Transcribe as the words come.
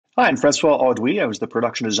Hi, I'm Francois Audouy. I was the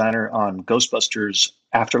production designer on Ghostbusters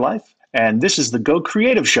Afterlife, and this is the Go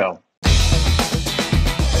Creative Show.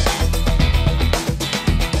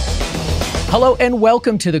 Hello and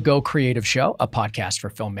welcome to the Go Creative Show, a podcast for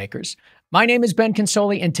filmmakers. My name is Ben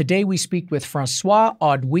Consoli, and today we speak with Francois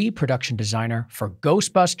Audouy, production designer for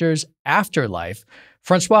Ghostbusters Afterlife.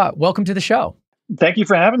 Francois, welcome to the show. Thank you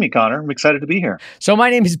for having me, Connor. I'm excited to be here. So my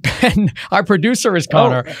name is Ben. Our producer is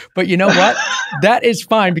Connor. But you know what? That is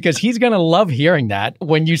fine because he's going to love hearing that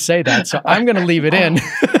when you say that. So I'm going to leave it in.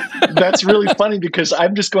 That's really funny because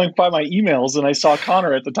I'm just going by my emails and I saw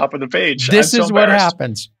Connor at the top of the page. This is what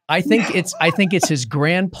happens. I think it's his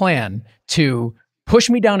grand plan to push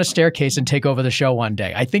me down a staircase and take over the show one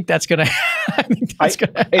day. I think that's going to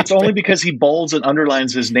It's only because he bolds and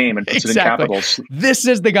underlines his name and puts it in capitals. This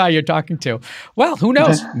is the guy you're talking to. Well, who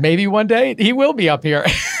knows? Maybe one day he will be up here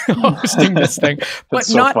hosting this thing, but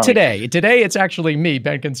so not funny. Today. Today, it's actually me,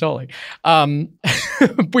 Ben Consoli.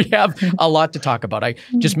 We have a lot to talk about. I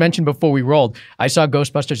just mentioned before we rolled, I saw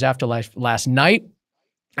Ghostbusters Afterlife last night.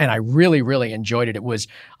 And I really, really enjoyed it. It was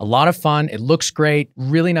a lot of fun. It looks great.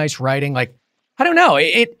 Really nice writing. Like, I don't know.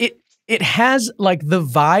 It has like the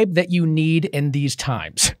vibe that you need in these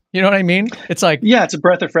times. You know what I mean? It's like, yeah, it's a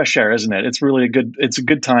breath of fresh air, isn't it? It's really a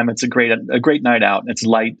good time. It's a great night out. It's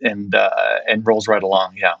light and rolls right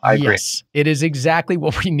along. Yeah, I agree. Yes, it is exactly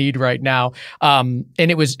what we need right now. And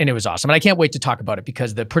it was awesome. And I can't wait to talk about it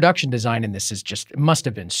because the production design in this it must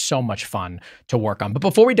have been so much fun to work on. But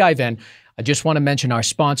before we dive in, I just want to mention our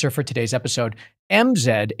sponsor for today's episode,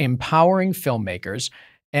 MZ Empowering Filmmakers.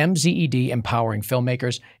 MZED Empowering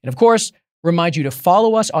Filmmakers. And of course, remind you to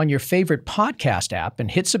follow us on your favorite podcast app and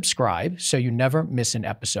hit subscribe so you never miss an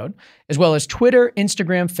episode, as well as Twitter,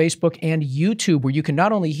 Instagram, Facebook, and YouTube, where you can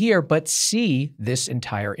not only hear, but see this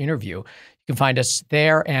entire interview. You can find us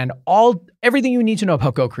there, and everything you need to know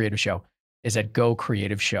about Go Creative Show is at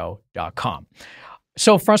gocreativeshow.com.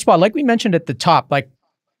 So Francois, like we mentioned at the top,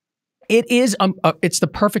 it's the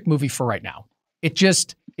perfect movie for right now.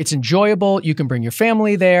 It's enjoyable. You can bring your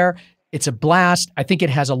family there. It's a blast. I think it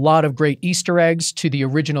has a lot of great Easter eggs to the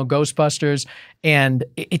original Ghostbusters, and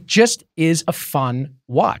it just is a fun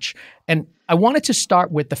watch. And I wanted to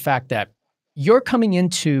start with the fact that you're coming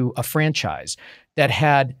into a franchise that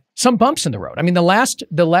had some bumps in the road. I mean, the last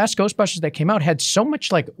Ghostbusters that came out had so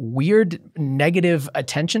much like weird negative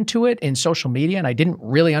attention to it in social media, and I didn't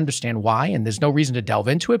really understand why, and there's no reason to delve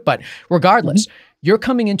into it. But regardless, you're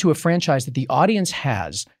coming into a franchise that the audience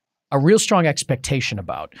has a real strong expectation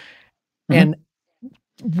about. And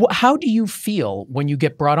how do you feel when you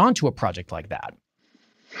get brought onto a project like that?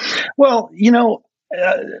 Well,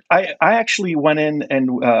 I actually went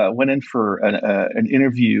in for an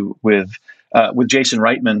interview with Jason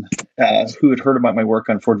Reitman, who had heard about my work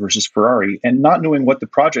on Ford versus Ferrari, and not knowing what the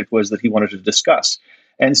project was that he wanted to discuss.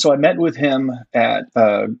 And so I met with him at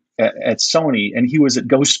Sony, and he was at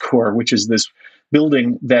Ghost Corps, which is this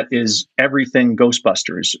building that is everything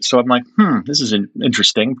Ghostbusters. So I'm like, this is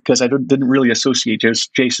interesting because I didn't really associate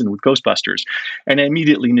Jason with Ghostbusters. And I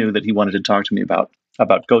immediately knew that he wanted to talk to me about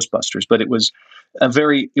Ghostbusters, but it was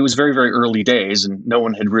very, very early days, and no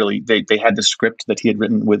one had really, they had the script that he had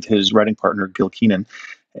written with his writing partner, Gil Keenan.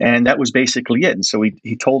 And that was basically it. And so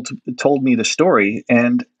he told me the story,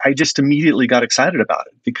 and I just immediately got excited about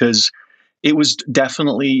it because it was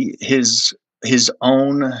definitely his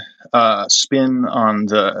own spin on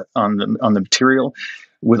the material,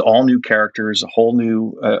 with all new characters, a whole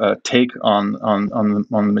new take on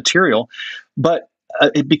the material. But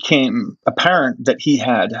it became apparent that he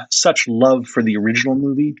had such love for the original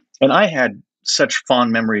movie, and I had such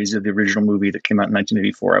fond memories of the original movie that came out in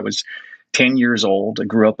 1984. I was 10 years old. I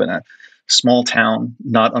grew up in a small town,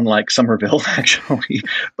 not unlike Somerville, actually,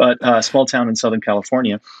 but a small town in Southern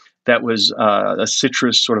California that was a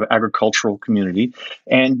citrus sort of agricultural community.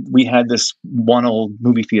 And we had this one old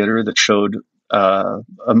movie theater that showed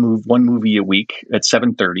one movie a week at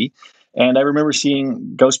 7:30. And I remember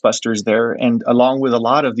seeing Ghostbusters there, and along with a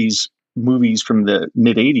lot of these movies from the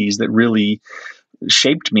mid 80s that really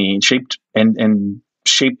shaped me and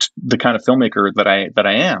shaped the kind of filmmaker that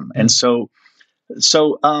I am. And so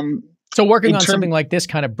working on something like this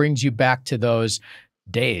kind of brings you back to those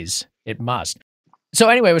days. It must. So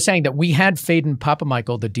anyway, I was saying that we had Phaedon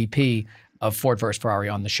Papamichael, the DP of Ford vs. Ferrari,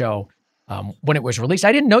 on the show when it was released.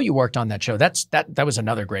 I didn't know you worked on that show. That was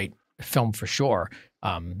another great film for sure.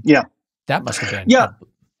 Yeah. That must have been. Yeah.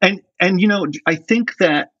 And I think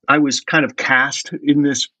that I was kind of cast in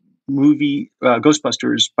this movie,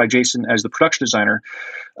 Ghostbusters, by Jason as the production designer,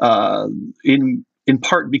 in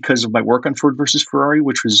part because of my work on Ford versus Ferrari,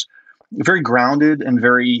 which was very grounded and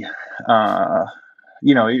very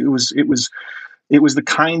It was the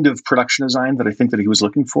kind of production design that I think that he was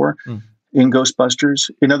looking for in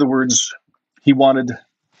Ghostbusters. In other words, he wanted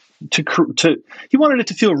he wanted it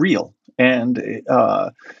to feel real and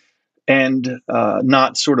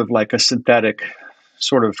not sort of like a synthetic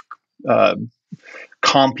sort of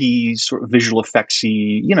compy sort of visual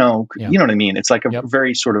effectsy, you know what I mean? It's like a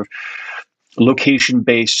very sort of location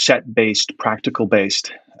based, set based, practical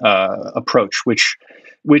based approach, which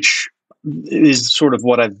is sort of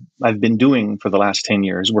what I've been doing for the last 10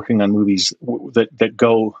 years, working on movies that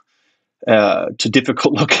go to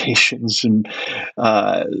difficult locations and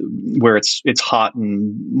where it's hot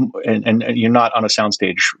and you're not on a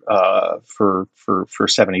soundstage for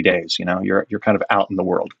 70 days. You're kind of out in the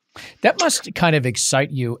world. That must kind of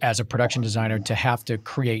excite you as a production designer to have to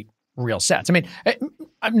create real sets. I mean,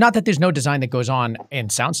 not that there's no design that goes on in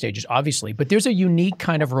sound stages, obviously, but there's a unique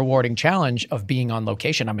kind of rewarding challenge of being on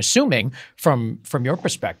location. I'm assuming from your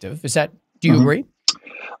perspective, do you agree?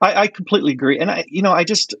 I completely agree. And I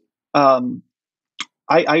just, I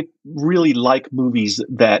really like movies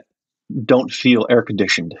that don't feel air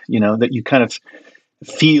conditioned, that you kind of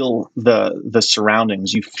feel the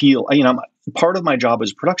surroundings. You feel, part of my job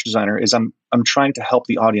as a production designer is I'm trying to help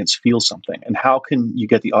the audience feel something. And how can you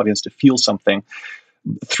get the audience to feel something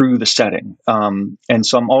through the setting? And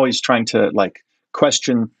so I'm always trying to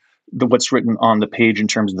question what's written on the page in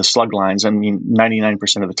terms of the slug lines. I mean,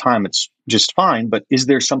 99% of the time it's just fine, but is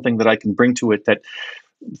there something that I can bring to it that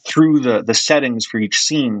through the settings for each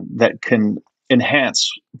scene that can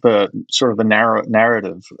enhance the sort of the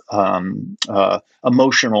narrative,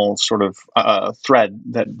 emotional sort of thread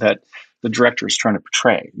that the director is trying to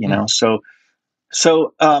portray,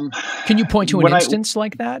 So, can you point to an instance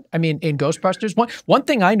like that? I mean, in Ghostbusters, one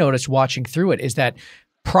thing I noticed watching through it is that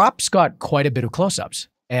props got quite a bit of close-ups,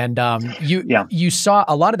 and you saw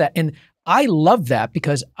a lot of that, and I love that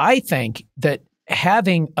because I think that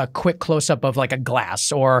having a quick close-up of like a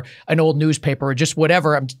glass or an old newspaper or just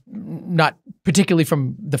whatever, I'm not particularly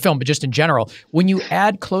from the film, but just in general, when you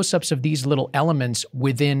add close-ups of these little elements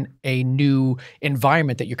within a new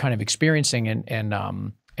environment that you're kind of experiencing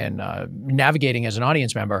and navigating as an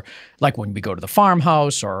audience member, like when we go to the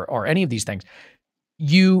farmhouse or any of these things,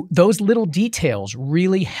 those little details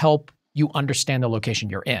really help you understand the location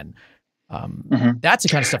you're in. That's the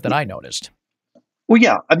kind of stuff that I noticed. Well,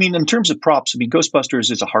 yeah. I mean, in terms of props, Ghostbusters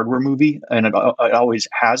is a hardware movie, and it always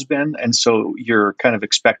has been, and so you're kind of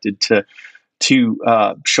expected to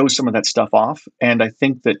show some of that stuff off. And I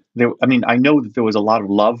think that I know that there was a lot of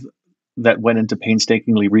love that went into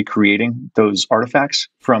painstakingly recreating those artifacts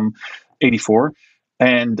from '84,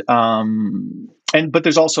 but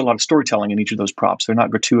there's also a lot of storytelling in each of those props. They're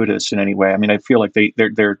not gratuitous in any way. I mean, I feel like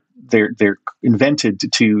they're invented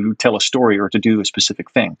to tell a story or to do a specific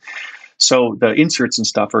thing. So the inserts and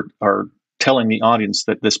stuff are telling the audience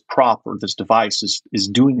that this prop or this device is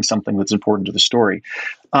doing something that's important to the story.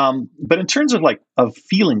 But in terms of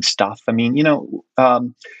feeling stuff, I mean, the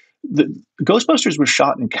Ghostbusters was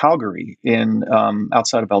shot in Calgary in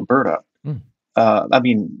outside of Alberta.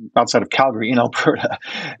 Outside of Calgary in Alberta,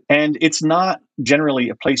 and it's not generally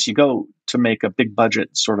a place you go to make a big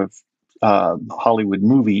budget sort of Hollywood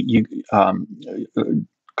movie.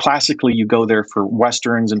 Classically, you go there for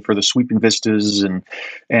westerns and for the sweeping vistas, and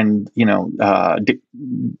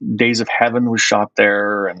Days of Heaven was shot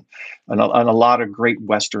there, and a lot of great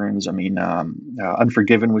westerns. I mean,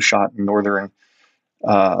 Unforgiven was shot in northern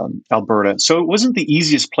Alberta, so it wasn't the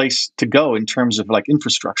easiest place to go in terms of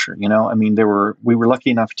infrastructure. I mean, we were lucky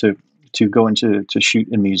enough to go to shoot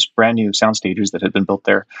in these brand new sound stages that had been built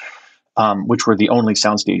there, which were the only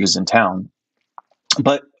sound stages in town,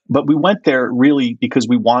 But we went there really because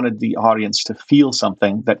we wanted the audience to feel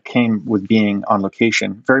something that came with being on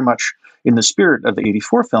location, very much in the spirit of the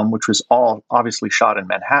 '84 film, which was all obviously shot in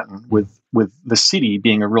Manhattan, with the city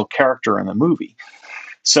being a real character in the movie.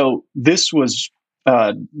 So this was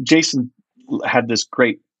Jason had this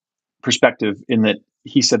great perspective in that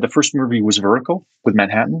he said the first movie was vertical with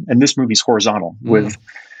Manhattan, and this movie's horizontal with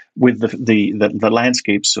the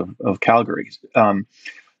landscapes of Calgary.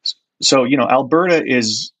 So, Alberta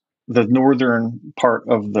is the northern part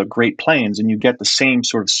of the Great Plains, and you get the same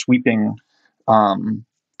sort of sweeping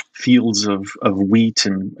fields of wheat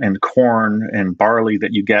and corn and barley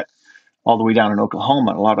that you get all the way down in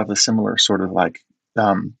Oklahoma. A lot of the similar sort of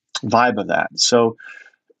vibe of that. So,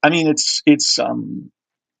 I mean, it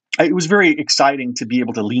was very exciting to be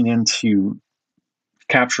able to lean into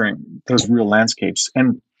capturing those real landscapes.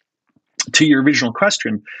 And to your original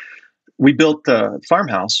question, we built the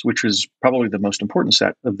farmhouse, which was probably the most important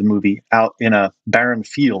set of the movie, out in a barren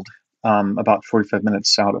field about 45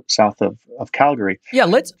 minutes south of Calgary. Yeah,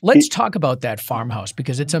 let's talk about that farmhouse,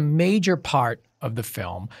 because it's a major part of the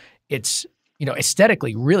film. It's,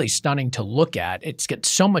 aesthetically really stunning to look at. It's got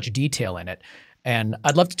so much detail in it. And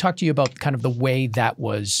I'd love to talk to you about kind of the way that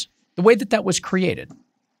was created.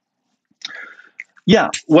 Yeah,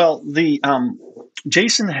 well,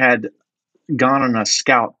 Jason had gone on a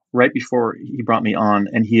scout right before he brought me on,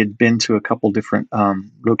 and he had been to a couple different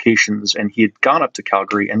locations, and he had gone up to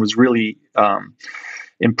Calgary and was really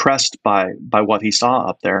impressed by what he saw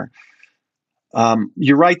up there.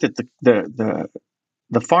 You're right that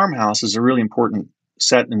the farmhouse is a really important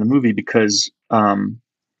set in the movie, because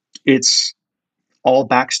it's all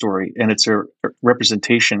backstory, and it's a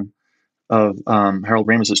representation of Harold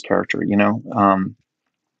Ramis's character.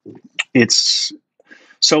 It's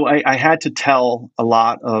so I had to tell a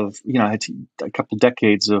lot of, I had a couple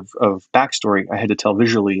decades of backstory I had to tell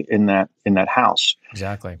visually in that house.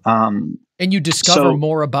 Exactly. And you discover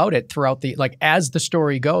more about it throughout as the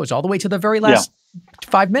story goes, all the way to the very last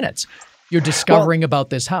 5 minutes. You're discovering about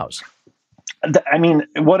this house. I mean,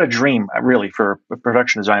 what a dream, really, for a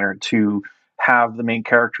production designer to have the main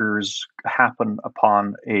characters happen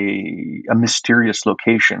upon a mysterious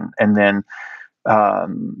location, and then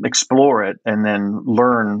explore it, and then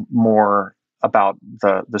learn more about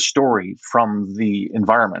the story from the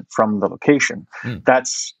environment, from the location. That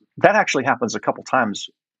actually happens a couple times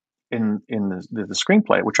in the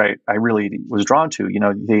screenplay, which I really was drawn to.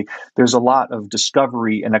 There's a lot of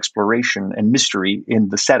discovery and exploration and mystery in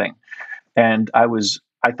the setting, and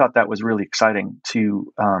I thought that was really exciting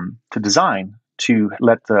to design, to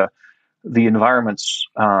let the environments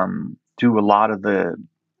do a lot of the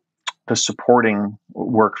supporting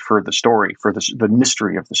work for the story, for the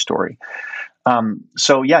mystery of the story.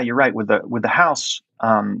 So yeah, you're right. With the house,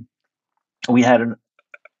 we had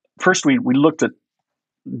first we looked at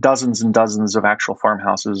dozens and dozens of actual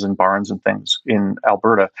farmhouses and barns and things in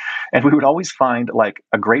Alberta, and we would always find like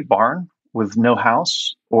a great barn with no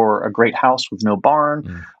house, or a great house with no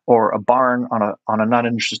barn, or a barn on a not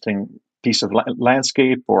interesting piece of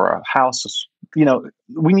landscape, or a house.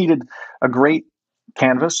 We needed a great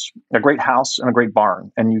canvas, a great house, and a great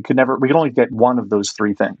barn, and we could only get one of those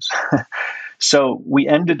three things. So we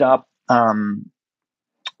ended up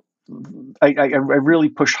I really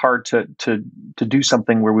pushed hard to do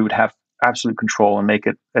something where we would have absolute control and make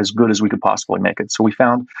it as good as we could possibly make it. So we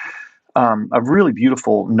found a really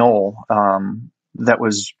beautiful knoll that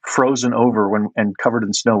was frozen over and covered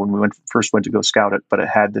in snow when we first went to go scout it, but it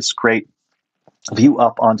had this great view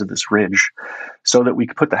up onto this ridge, so that we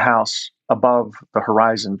could put the house above the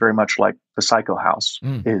horizon, very much like the Psycho house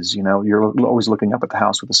is. You're always looking up at the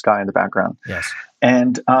house with the sky in the background. Yes.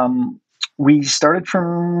 And we started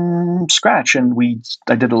from scratch, and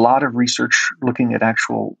I did a lot of research looking at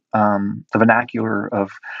actual the vernacular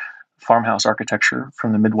of farmhouse architecture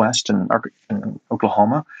from the Midwest and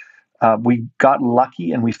Oklahoma. We got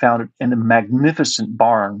lucky, and we found a magnificent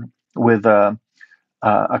barn with a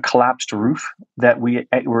collapsed roof that we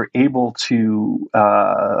were able to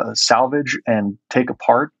salvage and take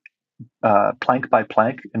apart plank by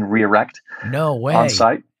plank and re-erect. No way. On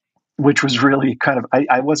site, which was really kind of,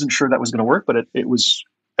 I wasn't sure that was going to work, but it was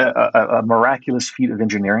a miraculous feat of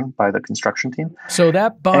engineering by the construction team. So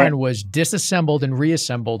that barn was disassembled and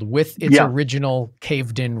reassembled with its original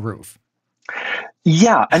caved-in roof.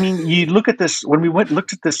 Yeah, I mean, you look at this, when we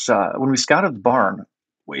looked at this, when we scouted the barn,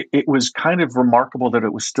 it was kind of remarkable that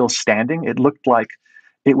it was still standing. It looked like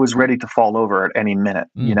it was ready to fall over at any minute,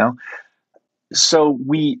 So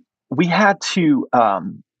we had to,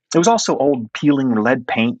 it was also old peeling lead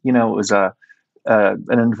paint, it was an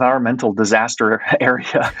environmental disaster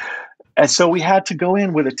area. And so we had to go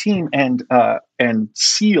in with a team and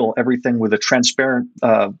seal everything with a transparent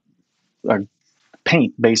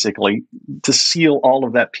paint, basically, to seal all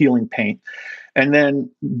of that peeling paint, and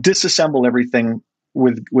then disassemble everything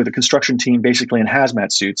with a construction team, basically in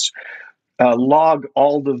hazmat suits, log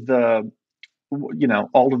all of the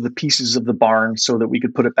pieces of the barn so that we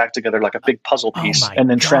could put it back together like a big puzzle piece, and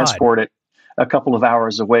then transport it a couple of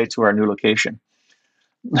hours away to our new location.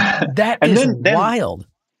 That is wild.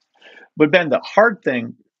 But Ben, the hard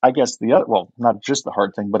thing, I guess not just the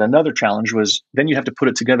hard thing, but another challenge was then you have to put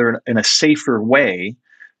it together in a safer way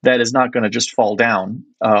that is not going to just fall down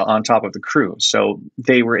on top of the crew. So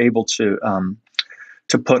they were able to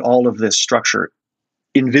put all of this structure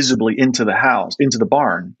invisibly into the house, into the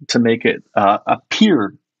barn, to make it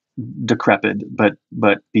appear decrepit,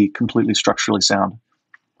 but be completely structurally sound.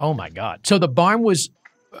 Oh my God! So the barn was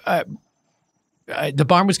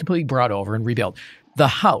completely brought over and rebuilt. The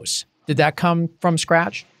house, did that come from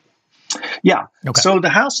scratch? Yeah. Okay. So the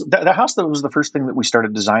house that was the first thing that we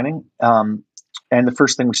started designing, and the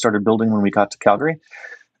first thing we started building when we got to Calgary.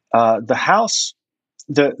 The house,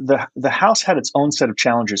 the house had its own set of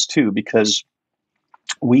challenges too, because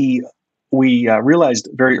we realized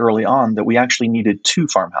very early on that we actually needed two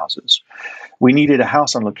farmhouses. We needed a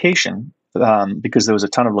house on location, because there was a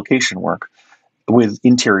ton of location work with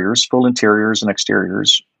interiors, full interiors and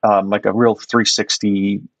exteriors, like a real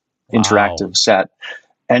 360 Wow. interactive set.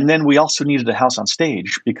 And then we also needed a house on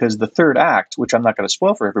stage, because the third act, which I'm not going to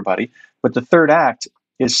spoil for everybody, but the third act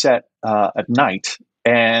is set at night,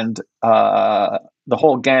 and the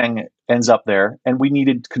whole gang ends up there, and we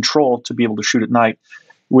needed control to be able to shoot at night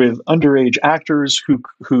with underage actors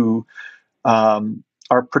who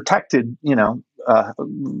are protected. They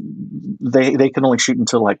can only shoot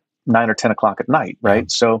until like 9 or 10 o'clock at night, right? Yeah.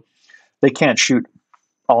 So they can't shoot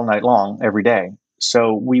all night long every day.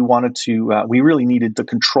 So we wanted to, we really needed the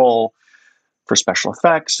control for special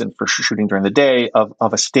effects and for shooting during the day of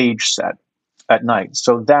a stage set at night.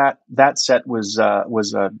 So that set was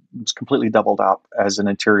completely doubled up as an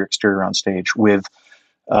interior exterior on stage with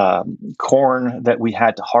corn that we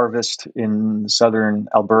had to harvest in southern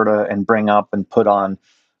Alberta and bring up and put on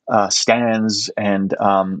stands, and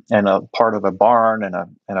a part of a barn and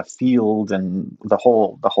a field, and the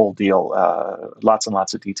whole deal. Lots and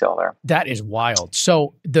lots of detail there. That is wild.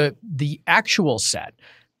 So the actual set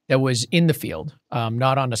that was in the field,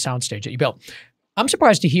 not on a soundstage that you built. I'm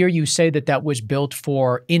surprised to hear you say that was built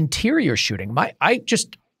for interior shooting. I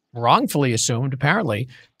just wrongfully assumed, apparently,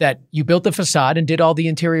 that you built the facade and did all the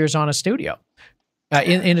interiors on a studio,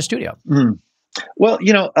 in a studio. Mm. Well,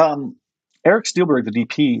 Eric Steelberg, the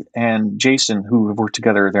DP, and Jason, who have worked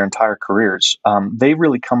together their entire careers, they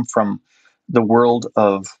really come from the world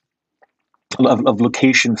of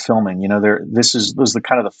location filming. This was the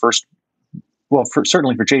kind of the first. Well,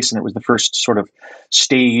 certainly for Jason, it was the first sort of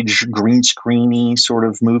stage green screeny sort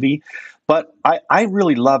of movie. But I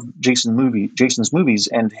really love Jason's movies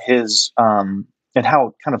and his and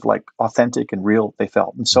how kind of like authentic and real they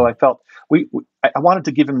felt. And so I felt I wanted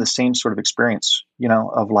to give him the same sort of experience,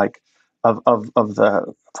 of like of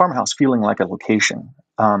the farmhouse feeling like a location.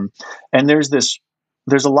 And there's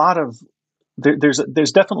a lot of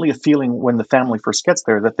there's definitely a feeling when the family first gets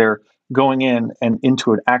there that they're going in and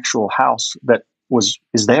into an actual house that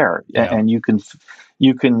is there, Yeah. and you can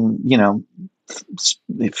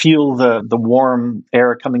feel the warm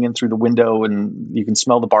air coming in through the window, and you can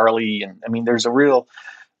smell the barley, and I mean there's a real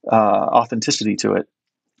authenticity to it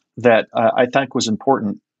that I think was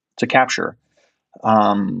important to capture.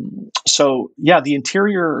 So yeah, the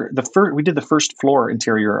interior, we did the first floor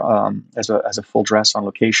interior as a full dress on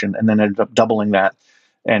location, and then ended up doubling that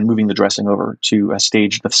and moving the dressing over to a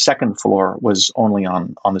stage. The second floor was only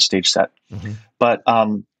on the stage set. Mm-hmm. But I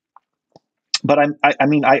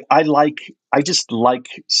just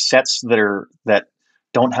like sets that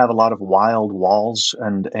don't have a lot of wild walls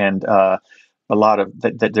and a lot of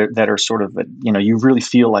that are sort of, you really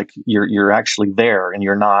feel like you're actually there, and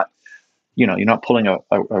you're not pulling a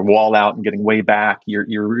wall out and getting way back.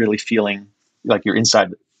 You're really feeling like you're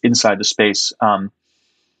inside the space.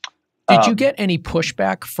 Did you get any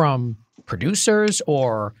pushback from producers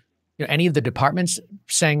or any of the departments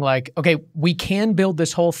saying like, okay, we can build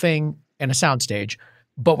this whole thing in a soundstage,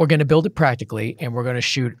 but we're going to build it practically and we're going to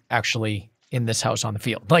shoot actually in this house on the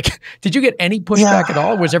field? Like, did you get any pushback at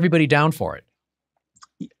all? Or was everybody down for it?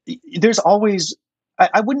 There's always,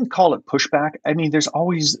 I wouldn't call it pushback. I mean, there's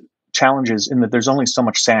always challenges in that there's only so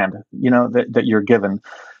much sand, that you're given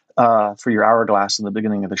for your hourglass in the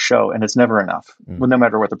beginning of the show, and it's never enough, no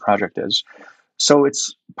matter what the project is. So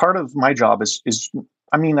it's part of my job is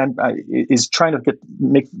trying to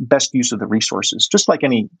make best use of the resources, just like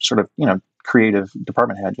any sort of creative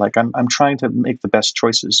department head. Like I'm trying to make the best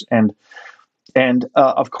choices, and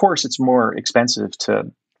of course it's more expensive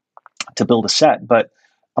to build a set, but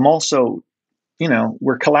I'm also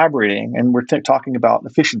we're collaborating, and we're talking about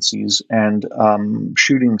efficiencies and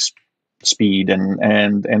shooting speed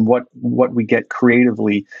and what we get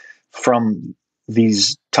creatively from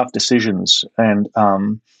these tough decisions, and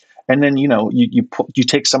then you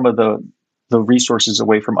take some of the resources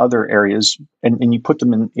away from other areas, and you put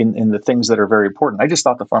them in the things that are very important. I just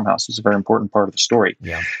thought the farmhouse was a very important part of the story.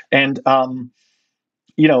 Yeah. And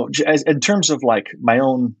as in terms of like my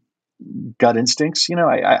own gut instincts,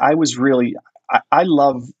 I was really, I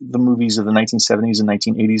love the movies of the 1970s and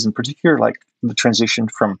 1980s in particular, like the transition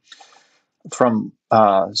from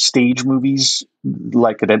stage movies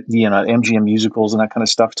like MGM musicals and that kind of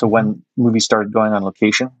stuff to when movies started going on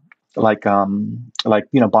location, like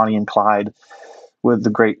Bonnie and Clyde with the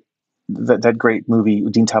great that great movie,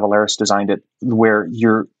 Dean Tavoularis designed it, where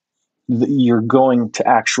you're going to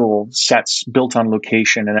actual sets built on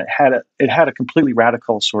location, and it had a completely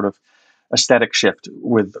radical sort of aesthetic shift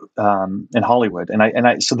with in Hollywood.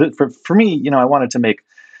 So for me, you know, I wanted to make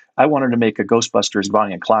a Ghostbusters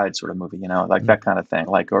Bonnie and Clyde sort of movie, you know, like that kind of thing,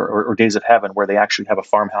 like or Days of Heaven, where they actually have a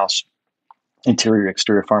farmhouse, interior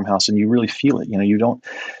exterior farmhouse, and you really feel it. You know, you don't.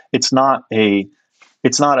 It's not a.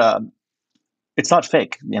 It's not a. It's not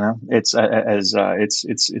fake, you know. It's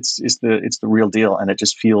it's the real deal, and it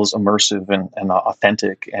just feels immersive and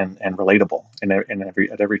authentic and relatable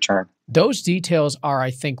at every turn. Those details are, I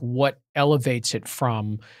think, what elevates it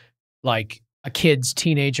from like a kid's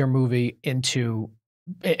teenager movie into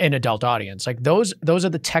an adult audience. Like those are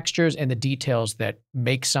the textures and the details that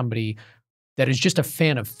make somebody that is just a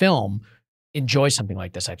fan of film enjoy something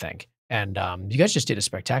like this, I think. And you guys just did a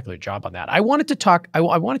spectacular job on that. I wanted to talk. I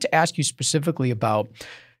wanted to ask you specifically about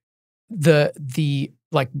the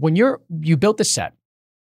like when you built the set,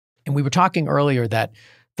 and we were talking earlier that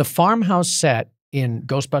the farmhouse set in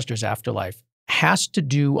Ghostbusters Afterlife has to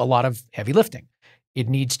do a lot of heavy lifting. It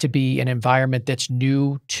needs to be an environment that's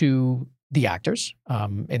new to the actors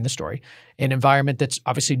in the story, an environment that's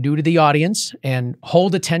obviously new to the audience, and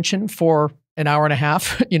hold attention for an hour and a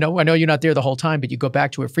half. You know, I know you're not there the whole time, but you go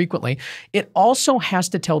back to it frequently. It also has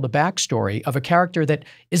to tell the backstory of a character that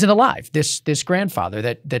isn't alive, this grandfather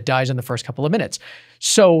that dies in the first couple of minutes.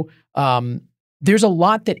 So there's a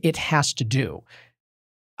lot that it has to do.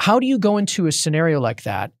 How do you go into a scenario like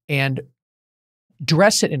that and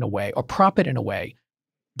dress it in a way or prop it in a way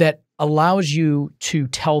that allows you to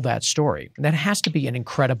tell that story? And that has to be an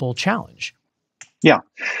incredible challenge. Yeah.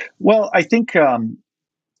 Well, I think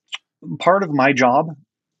part of my job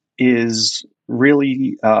is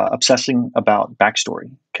really obsessing about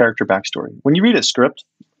character backstory. When you read a script,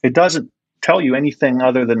 it doesn't tell you anything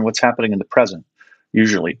other than what's happening in the present,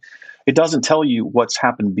 usually. It doesn't tell you what's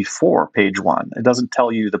happened before page one. It doesn't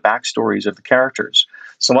tell you the backstories of the characters.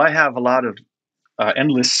 So I have a lot of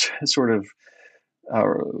endless sort of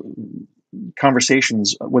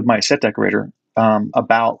conversations with my set decorator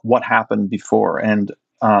about what happened before. And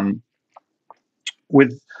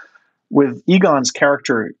with Egon's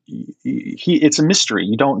character, it's a mystery.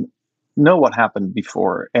 You don't know what happened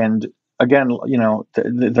before. And again, you know,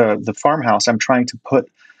 the farmhouse, I'm trying to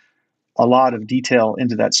put a lot of detail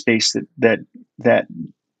into that space that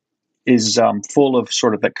is full of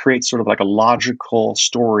that creates sort of like a logical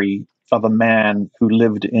story of a man who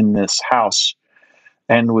lived in this house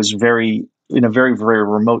and was in a very, very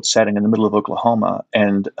remote setting in the middle of Oklahoma,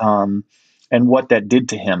 and what that did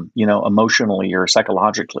to him, you know, emotionally or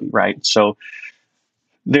psychologically, right? So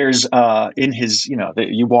there's in his, you know,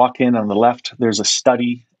 you walk in on the left, there's a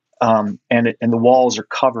study, and the walls are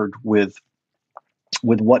covered with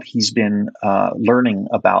what he's been learning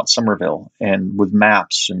about Somerville, and with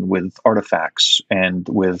maps and with artifacts and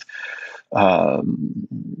with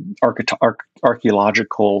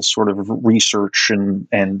archaeological sort of research,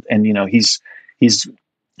 and you know, he's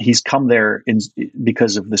come there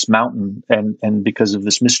because of this mountain and because of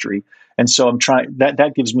this mystery. And so I'm trying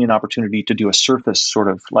that gives me an opportunity to do a surface sort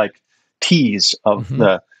of like tease of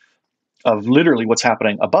of literally what's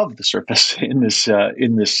happening above the surface in this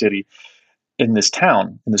city, in this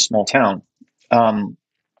town, in this small town.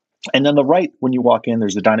 And on the right, when you walk in,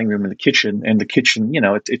 there's the dining room and the kitchen. And the kitchen, you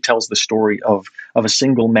know, it tells the story of a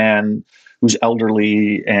single man who's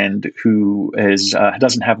elderly and who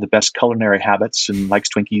doesn't have the best culinary habits and likes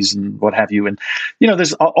Twinkies and what have you. And, you know,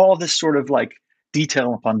 there's all this sort of like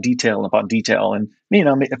detail upon detail upon detail, and, you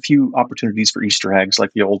know, a few opportunities for Easter eggs,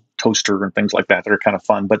 like the old toaster and things like that are kind of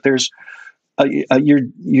fun. But there's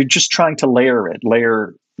you're just trying to layer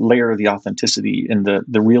the authenticity and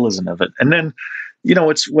the realism of it. And then, you know,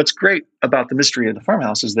 what's great about the mystery of the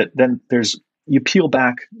farmhouse is that then you peel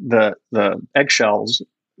back the eggshells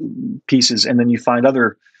pieces, and then you find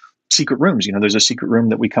other secret rooms. You know, there's a secret room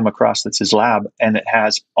that we come across that's his lab, and it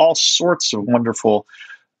has all sorts of wonderful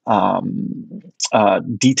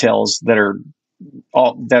details that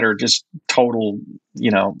are just total.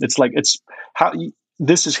 You know,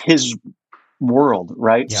 this is his world,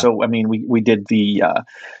 right? Yeah. So I mean, we did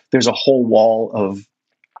there's a whole wall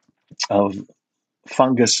of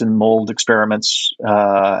fungus and mold experiments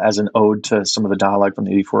as an ode to some of the dialogue from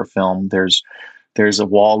the '84 film. There's a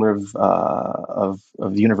wall of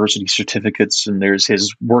university certificates, and there's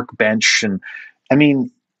his workbench, and I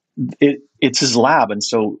mean, it's his lab, and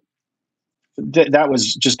so that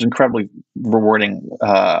was just incredibly rewarding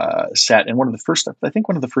set, and one of the first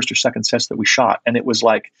or second sets that we shot, and it was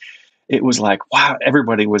like it was like, wow,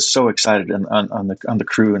 everybody was so excited on the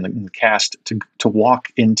crew and the cast to walk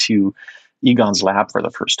into Egon's lab for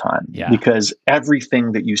the first time, because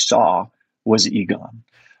everything that you saw was Egon.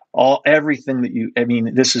 Everything that I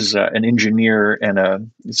mean, this is an engineer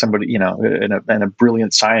and somebody, and a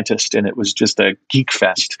brilliant scientist, and it was just a geek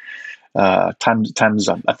fest times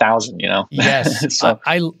 1,000, Yes. So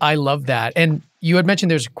I love that. And you had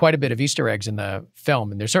mentioned there's quite a bit of Easter eggs in the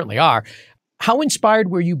film, and there certainly are. How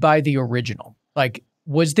inspired were you by the original? Like,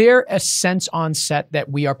 was there a sense on set that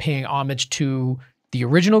we are paying homage to the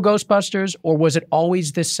original Ghostbusters, or was it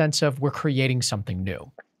always this sense of we're creating something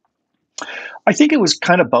new? I think it was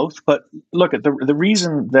kind of both. But look, at the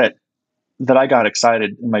reason that I got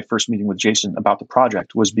excited in my first meeting with Jason about the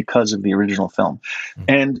project was because of the original film. Mm-hmm.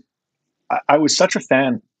 And I was such a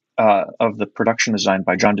fan of the production design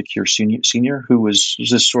by John DeCure Sr., who was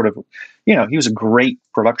this sort of, he was a great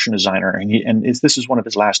production designer, and this is one of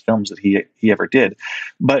his last films that he ever did.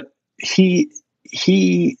 But he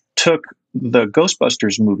took the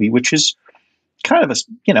Ghostbusters movie, which is kind of it's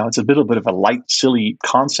a little bit of a light, silly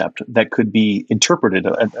concept that could be interpreted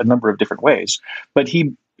a number of different ways. But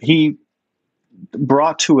he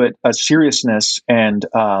brought to it a seriousness, and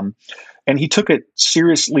he took it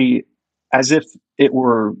seriously as if it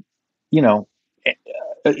were,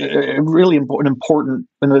 a really important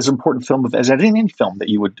and as important film as any film that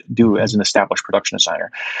you would do as an established production designer.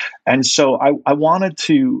 And so I wanted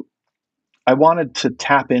to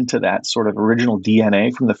tap into that sort of original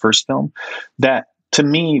DNA from the first film that to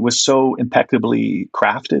me was so impeccably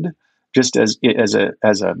crafted, just as a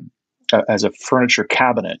furniture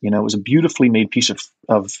cabinet. It was a beautifully made piece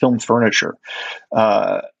of film furniture.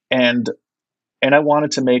 And I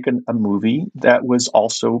wanted to make a movie that was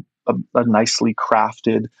also a nicely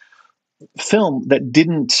crafted film that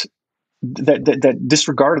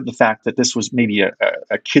disregarded the fact that this was maybe a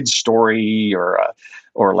kid's story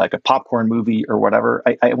or like a popcorn movie or whatever.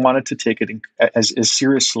 I wanted to take it as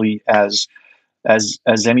seriously as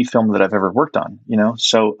any film that I've ever worked on.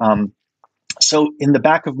 So in the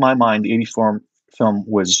back of my mind, the 84 film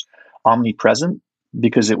was omnipresent,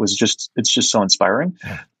 because it's just so inspiring.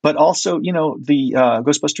 Yeah. But also, the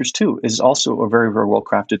Ghostbusters 2 is also a very, very well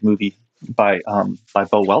crafted movie by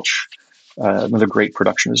Bo Welch, another great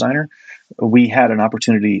production designer. We had an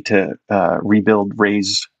opportunity to rebuild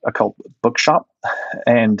Ray's occult bookshop,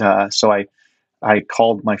 and so I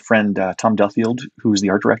called my friend Tom Duffield, who's the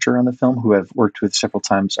art director on the film, who I've worked with several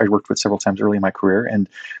times. I worked with several times early in my career, and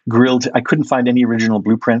grilled. I couldn't find any original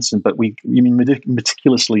blueprints, but we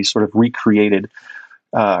meticulously sort of recreated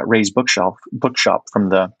Ray's bookshop from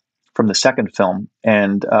the second film,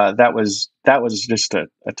 and that was just a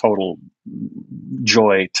total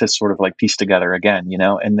joy to sort of like piece together again,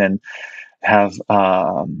 and then have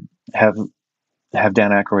Dan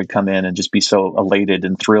Aykroyd come in and just be so elated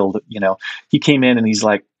and thrilled. He came in and he's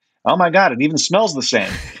like, "Oh my God, it even smells the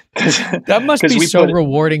same." That must be so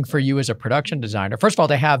rewarding for you as a production designer. First of all,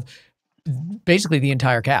 to have basically the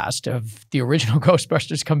entire cast of the original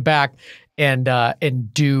Ghostbusters come back and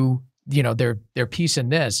do their piece in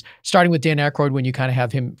this, starting with Dan Aykroyd when you kind of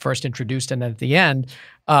have him first introduced, and then at the end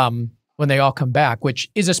when they all come back,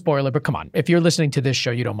 which is a spoiler, but come on, if you're listening to this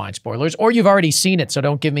show, you don't mind spoilers, or you've already seen it, so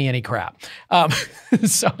don't give me any crap.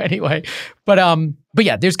 So anyway, but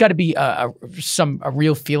yeah, there's got to be a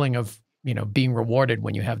real feeling of being rewarded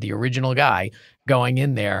when you have the original guy going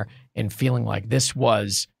in there and feeling like this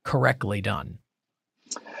was correctly done.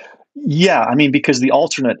 Yeah, I mean, because the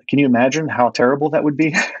alternate, can you imagine how terrible that would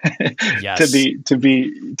be? Yes.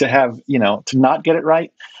 to have, to not get it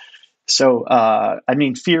right. So, I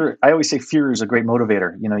mean, I always say fear is a great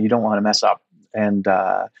motivator. You don't want to mess up. And,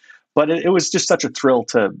 but it was just such a thrill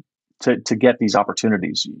to get these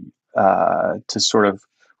opportunities, to sort of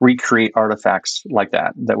recreate artifacts like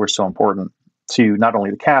that were so important to not only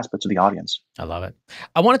the cast, but to the audience. I love it.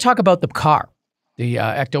 I want to talk about the car, the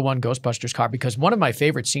Ecto-1 Ghostbusters car, because one of my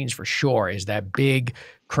favorite scenes for sure is that big,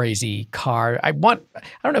 crazy car. I don't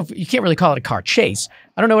know if you can't really call it a car chase.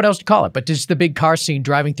 I don't know what else to call it, but just the big car scene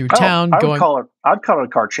driving through town. I'd call it a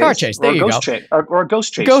car chase. Car chase. There you go. Or a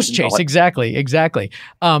ghost chase. Ghost chase. Exactly.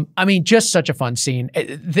 I mean, just such a fun scene.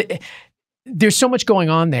 There's so much going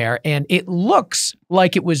on there, and it looks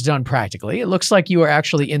like it was done practically. It looks like you are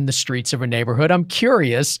actually in the streets of a neighborhood. I'm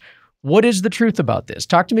curious, what is the truth about this?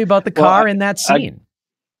 Talk to me about the car in that scene.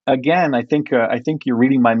 Again, I think you're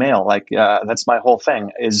reading my mail. Like that's my whole thing: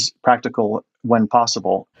 is practical when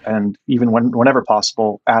possible, and even whenever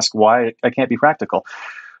possible, ask why it can't be practical.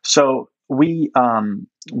 So we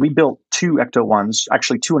built 2 Ecto-1s,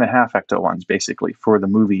 actually 2.5 Ecto-1s, basically for the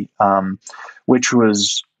movie, which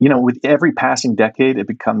was with every passing decade, it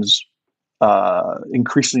becomes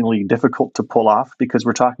increasingly difficult to pull off because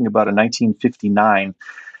we're talking about a 1959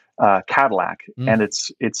 Cadillac, and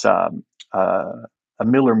it's a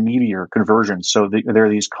Miller Meteor conversion. So there are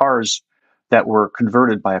these cars that were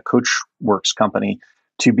converted by a coachworks company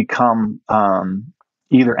to become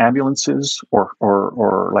either ambulances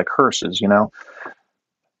or like hearses, you know.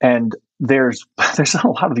 And there's not a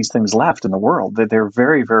lot of these things left in the world. That they're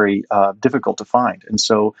very, very difficult to find. And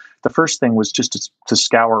so the first thing was just to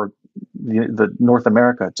scour the North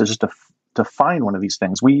America to find one of these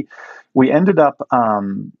things. We ended up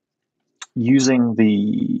using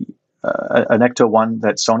an Ecto-1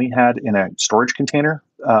 that Sony had in a storage container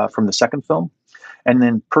from the second film, and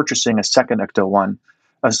then purchasing a second Ecto-1,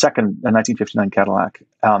 a 1959 Cadillac.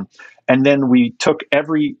 And then we took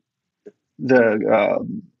the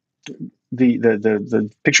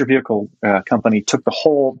picture vehicle company took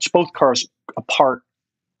both cars apart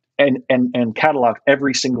and cataloged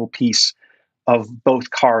every single piece of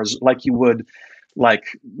both cars like you would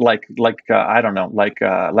like I don't know,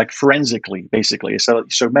 like forensically, basically. So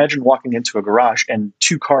imagine walking into a garage and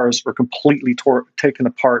two cars are completely taken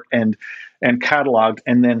apart and cataloged,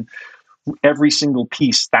 and then every single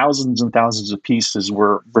piece, thousands and thousands of pieces,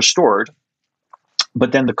 were restored.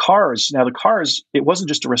 But then the cars, it wasn't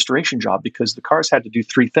just a restoration job, because the cars had to do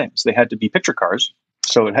three things. They had to be picture cars,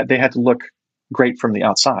 so they had to look great from the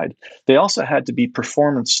outside. They also had to be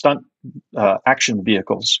performance stunt action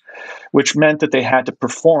vehicles, which meant that they had to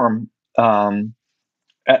perform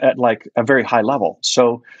at like a very high level.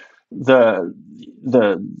 So the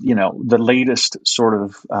latest sort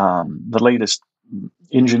of the latest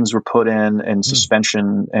engines were put in, and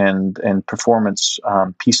suspension and performance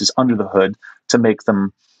pieces under the hood to make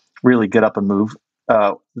them really get up and move.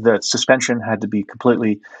 The suspension had to be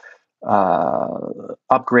completely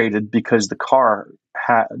upgraded because the car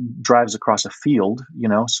drives across a field,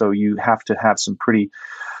 so you have to have some pretty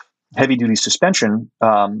heavy duty suspension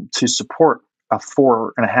to support a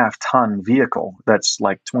 4.5 ton vehicle that's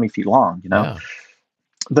like 20 feet long. Yeah.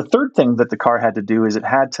 The third thing that the car had to do is it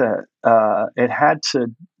had to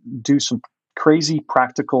do some crazy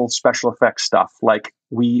practical special effects stuff. Like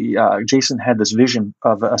Jason had this vision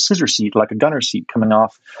of a scissor seat, like a gunner seat, coming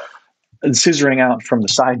off and scissoring out from the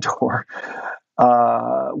side door,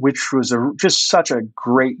 which was just such a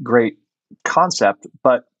great concept,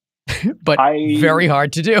 but very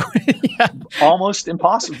hard to do. Yeah. Almost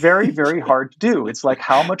impossible. Very, very hard to do. It's like,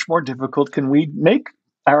 how much more difficult can we make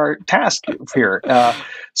our task here?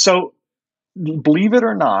 So believe it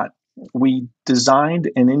or not, we designed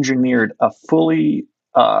and engineered a fully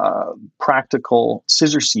practical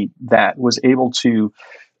scissor seat that was able to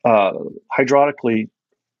hydraulically,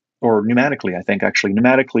 or pneumatically, I think actually,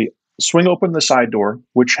 pneumatically swing open the side door,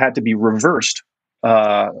 which had to be reversed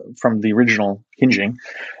from the original hinging.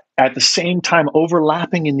 At the same time,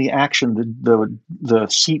 overlapping in the action, the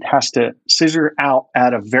seat has to scissor out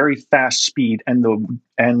at a very fast speed, and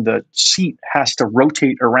the seat has to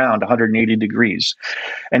rotate around 180 degrees,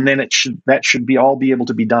 and then that should be able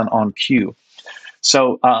to be done on cue.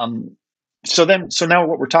 So now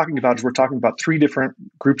what we're talking about is three different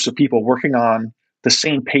groups of people working on the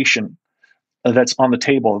same patient that's on the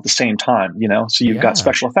table at the same time. So you've got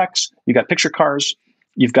special effects, you've got picture cars,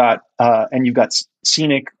 you've got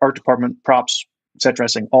scenic, art department, props, set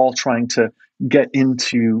dressing, all trying to get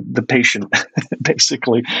into the patient.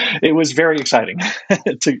 Basically, it was very exciting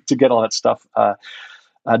to get all that stuff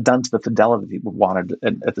done to the fidelity we wanted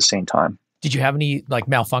at the same time. Did you have any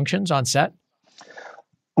malfunctions on set?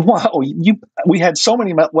 Wow, we had so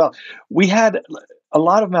many. We had a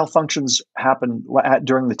lot of malfunctions happen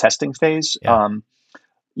during the testing phase. Yeah.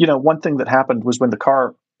 One thing that happened was when the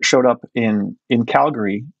car showed up in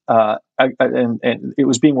Calgary, and it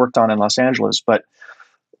was being worked on in Los Angeles. But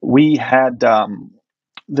we had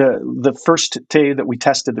the first day that we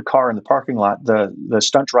tested the car in the parking lot, the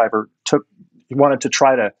stunt driver wanted to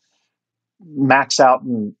try to max out,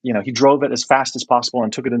 and he drove it as fast as possible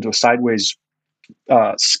and took it into a sideways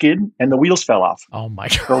skid, and the wheels fell off. Oh my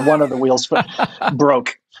God. Or one of the wheels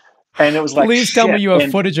broke. And it was like, please tell me you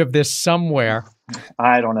have footage of this somewhere.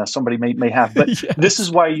 I don't know. Somebody may have, but yes. This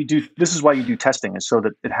is why you do testing, is so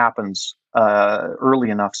that it happens early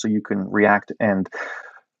enough so you can react. And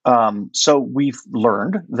so we've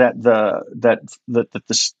learned that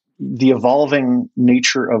the evolving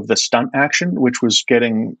nature of the stunt action, which was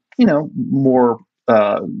getting more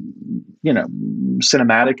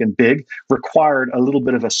cinematic and big, required a little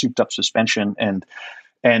bit of a souped up suspension,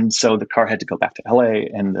 and so the car had to go back to LA,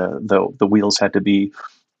 and the wheels had to be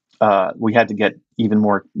we had to get even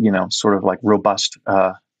more sort of like robust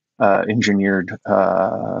engineered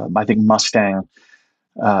I think Mustang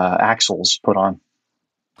axles put on.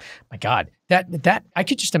 My God, that I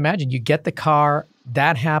could just imagine. You get the car,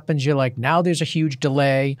 that happens. You're like, now there's a huge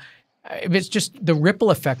delay. It's just the ripple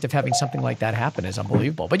effect of having something like that happen is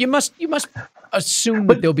unbelievable. But you must assume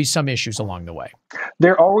that there'll be some issues along the way.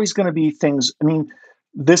 There are always going to be things. I mean,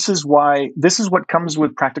 this is what comes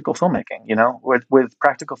with practical filmmaking. You know, with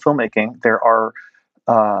practical filmmaking, there are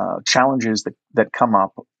challenges that come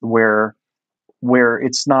up where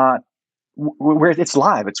it's not where it's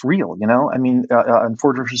live, it's real. You know, I mean, on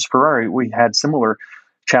Ford versus Ferrari, we had similar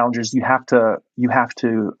challenges. You have to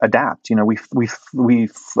adapt. You know, we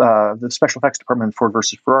the special effects department in Ford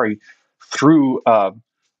versus Ferrari threw a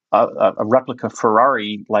replica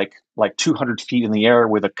Ferrari like 200 feet in the air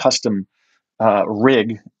with a custom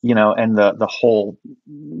rig, you know, and the whole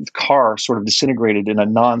car sort of disintegrated in a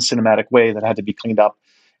non-cinematic way that had to be cleaned up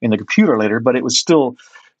in the computer later. But it was still,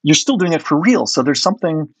 you're still doing it for real. So there's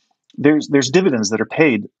dividends that are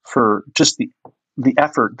paid for just the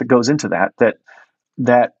effort that goes into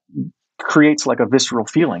that creates like a visceral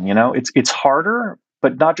feeling. You know, it's harder,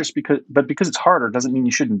 but because it's harder doesn't mean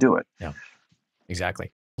you shouldn't do it. Yeah,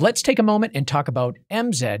 exactly. Let's take a moment and talk about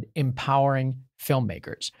MZ empowering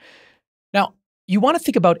filmmakers. Now, you want to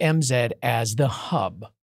think about MZ as the hub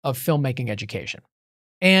of filmmaking education.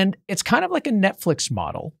 And it's kind of like a Netflix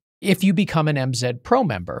model if you become an MZ Pro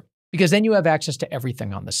member, because then you have access to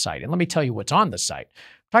everything on the site. And let me tell you what's on the site.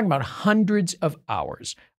 I'm talking about hundreds of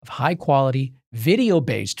hours of high-quality,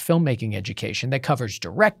 video-based filmmaking education that covers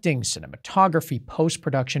directing, cinematography,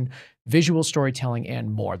 post-production, visual storytelling,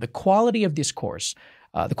 and more. The quality of this course,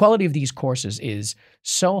 the quality of these courses is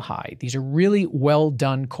so high. These are really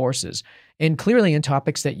well-done courses, and clearly in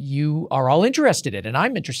topics that you are all interested in, and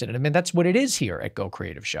I'm interested in. I mean, that's what it is here at Go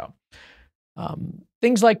Creative Show.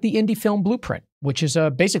 Things like the Indie Film Blueprint, which is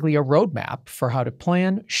basically a roadmap for how to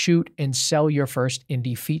plan, shoot, and sell your first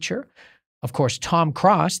indie feature. Of course, Tom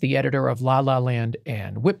Cross, the editor of La La Land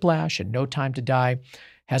and Whiplash and No Time to Die,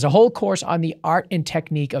 has a whole course on the art and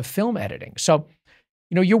technique of film editing. So,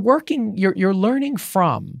 you know, you're learning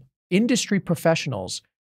from industry professionals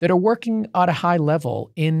that are working at a high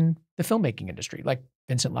level in the filmmaking industry, like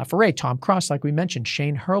Vincent Laforet, Tom Cross, like we mentioned,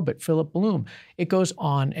 Shane Hurlbut, Philip Bloom. It goes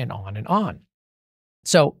on and on and on.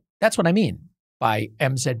 So that's what I mean by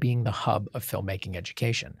MZ being the hub of filmmaking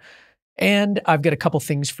education. And I've got a couple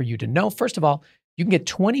things for you to know. First of all, you can get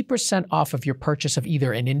 20% off of your purchase of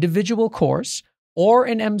either an individual course or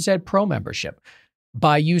an MZ Pro membership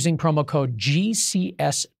by using promo code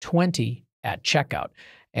GCS20 at checkout.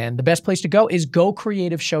 And the best place to go is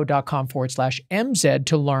gocreativeshow.com/MZ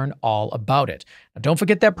to learn all about it. Now, don't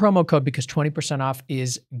forget that promo code because 20% off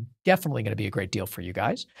is definitely going to be a great deal for you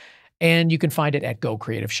guys. And you can find it at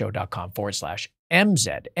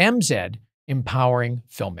gocreativeshow.com/MZ. MZ, empowering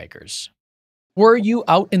filmmakers. Were you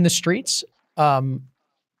out in the streets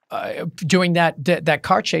doing that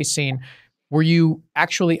car chase scene? Were you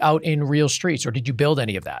actually out in real streets, or did you build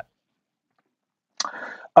any of that?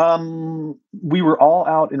 We were all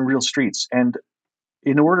out in real streets, and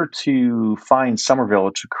in order to find Somerville,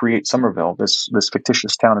 to create Somerville, this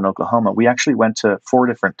fictitious town in Oklahoma, we actually went to 4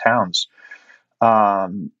 different towns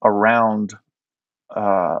around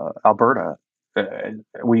Alberta. It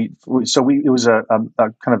was a kind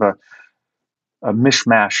of a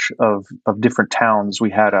mishmash of different towns. We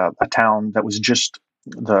had a town that was just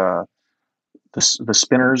the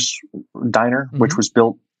Spinners Diner, mm-hmm. which was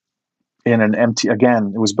built in an empty.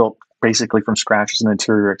 Again, it was built basically from scratch as an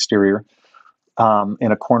interior exterior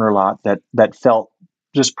in a corner lot that felt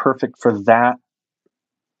just perfect for that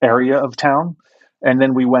area of town. And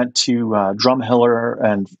then we went to Drumheller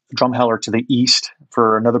to the east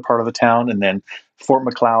for another part of the town, and then Fort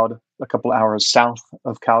McLeod, a couple hours south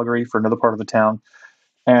of Calgary, for another part of the town,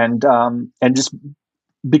 and just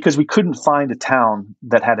because we couldn't find a town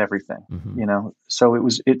that had everything, mm-hmm. you know. So I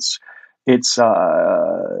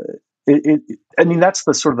mean, that's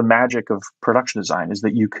the sort of the magic of production design, is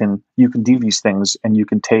that you can do these things, and you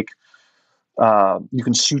can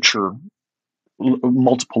suture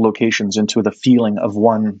multiple locations into the feeling of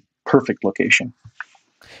one perfect location.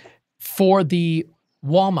 For the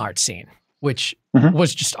Walmart scene, which mm-hmm.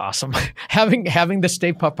 was just awesome, having the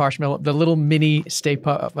Stay Puft Marshmallow, the little mini Stay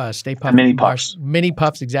Puft mini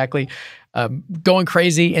puffs, exactly, going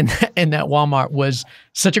crazy in that Walmart was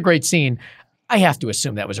such a great scene. I have to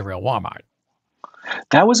assume that was a real Walmart.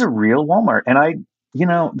 That was a real Walmart, and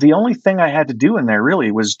the only thing I had to do in there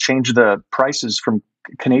really was change the prices from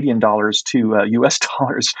Canadian dollars to US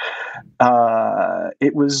dollars.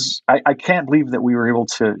 It was, I can't believe that we were able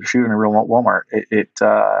to shoot in a real Walmart. It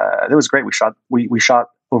was great. We shot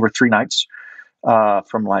over 3 nights,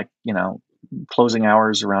 from closing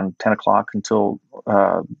hours around 10 o'clock until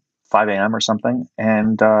 5 a.m. or something.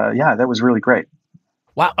 And that was really great.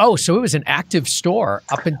 Wow. Oh, so it was an active store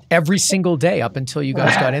up in every single day up until you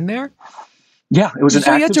guys got in there? Yeah, it was an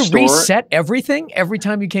active store. So you had to reset everything every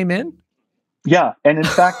time you came in? Yeah. And in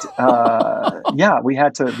fact, we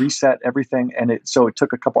had to reset everything. And so it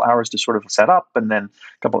took a couple hours to sort of set up and then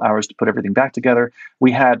a couple hours to put everything back together.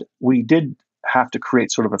 We did have to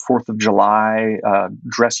create sort of a 4th of July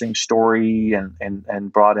dressing story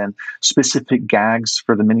and brought in specific gags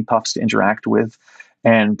for the mini puffs to interact with.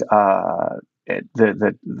 And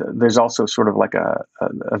there's also sort of like a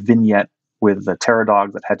vignette with the terror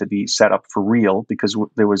dog that had to be set up for real, because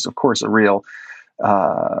there was, of course, a real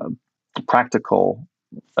practical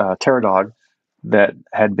terror dog that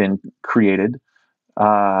had been created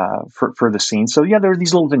for the scene. So yeah, there were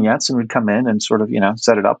these little vignettes, and we'd come in and sort of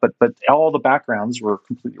set it up, but all the backgrounds were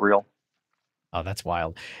completely real. Oh, that's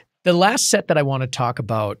wild. The last set that I want to talk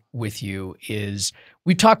about with you is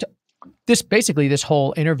we talked. This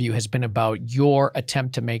whole interview has been about your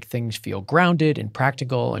attempt to make things feel grounded and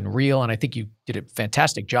practical and real, and I think you did a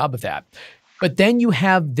fantastic job of that. But then you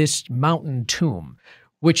have this mountain tomb,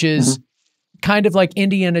 which is kind of like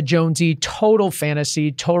Indiana Jonesy, total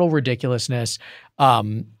fantasy, total ridiculousness,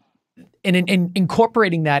 and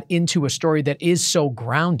incorporating that into a story that is so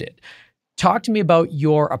grounded. Talk to me about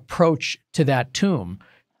your approach to that tomb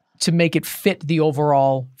to make it fit the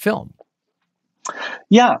overall film.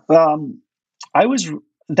 Yeah, that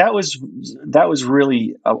was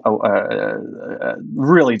really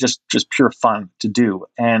really just pure fun to do,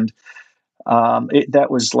 and that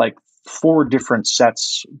was like 4 different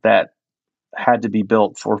sets that had to be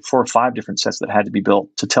built, for 4 or 5 different sets that had to be built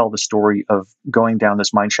to tell the story of going down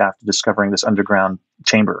this mine shaft, discovering this underground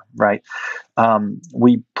chamber. Right,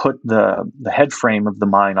 we put the head frame of the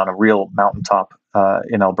mine on a real mountaintop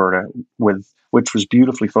in Alberta, which was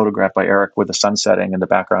beautifully photographed by Eric, with the sun setting in the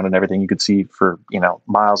background and everything. You could see for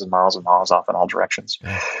miles and miles and miles off in all directions.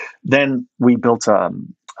 Yeah. Then we built like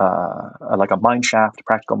a mine shaft, a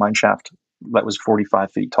practical mine shaft that was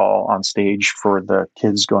 45 feet tall on stage for the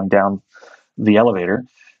kids going down the elevator,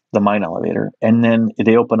 the mine elevator, and then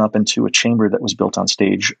they open up into a chamber that was built on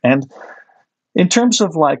stage. And in terms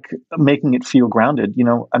of like making it feel grounded,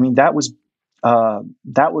 that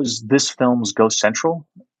was this film's Ghost Central.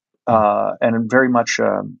 And very much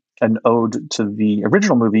an ode to the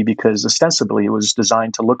original movie, because ostensibly it was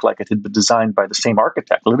designed to look like it had been designed by the same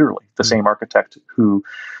architect, literally the same architect who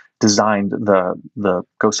designed the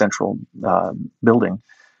Ghost Central building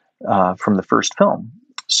from the first film.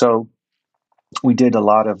 So we did a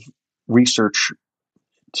lot of research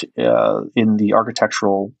in the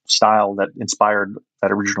architectural style that inspired that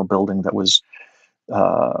original building. That was we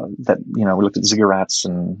looked at ziggurats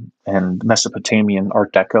and Mesopotamian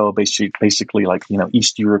Art Deco, basically like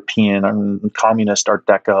East European and communist Art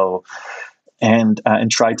Deco, and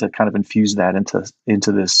tried to kind of infuse that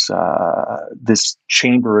into this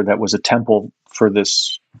chamber that was a temple for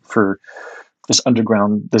this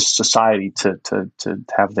underground, this society to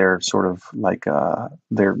have their sort of like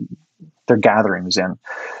their gatherings in.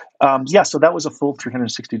 So that was a full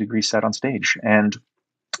 360-degree set on stage, and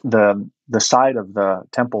the side of the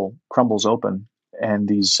temple crumbles open, and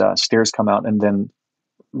these stairs come out and then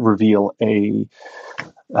reveal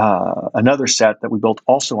another set that we built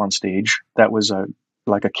also on stage. That was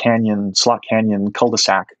like a slot canyon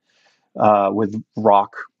cul-de-sac with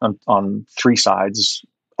rock on 3 sides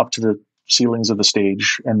up to the ceilings of the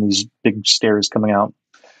stage, and these big stairs coming out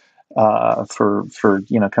for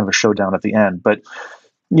kind of a showdown at the end. But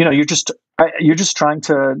you're just trying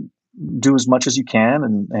to do as much as you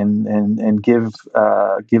can and give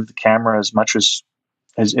the camera as much as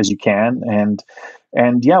you can,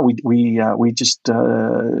 we just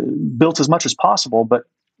built as much as possible. But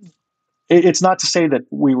it's not to say that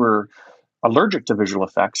we were allergic to visual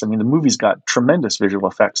effects. I mean, the movie's got tremendous visual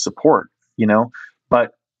effects support,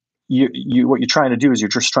 but what you're trying to do is you're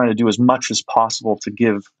just trying to do as much as possible to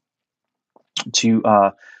give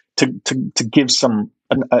some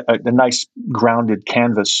a nice grounded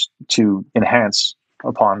canvas to enhance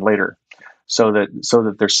upon later, so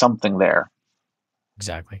that there's something there.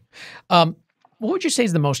 Exactly. What would you say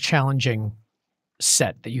is the most challenging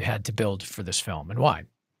set that you had to build for this film, and why?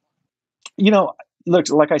 Look,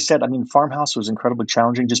 like I said, I mean, Farmhouse was incredibly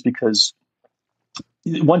challenging, just because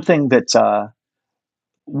one thing that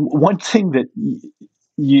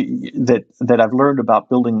I've learned about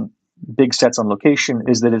building big sets on location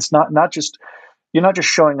is that it's not just, you're not just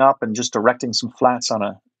showing up and just erecting some flats on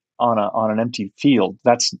an empty field.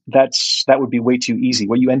 That would be way too easy.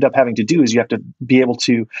 What you end up having to do is you have to be able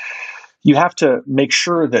to you have to make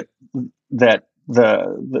sure that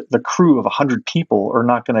the crew of 100 people are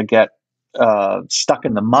not going to get stuck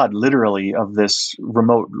in the mud, literally, of this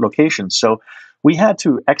remote location. So we had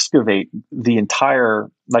to excavate the entire,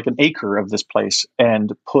 like an acre of this place,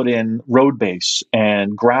 and put in road base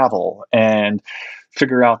and gravel and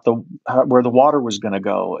figure out where the water was going to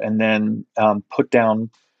go, and then put down,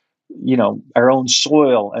 our own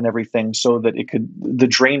soil and everything, so that the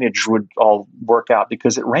drainage would all work out,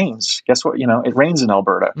 because it rains. Guess what? It rains in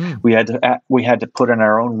Alberta. We had to put in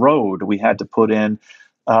our own road. We had to put in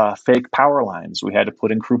fake power lines. We had to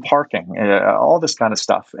put in crew parking, all this kind of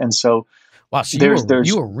stuff. And so, wow, so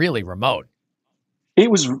you were really remote. It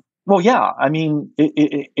was, well, yeah. I mean,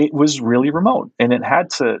 it was really remote, and it had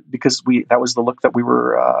to, because that was the look that we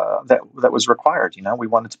were that was required. We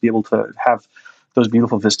wanted to be able to have those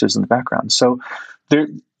beautiful vistas in the background. So there,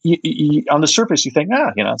 on the surface, you think,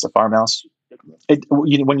 it's a farmhouse.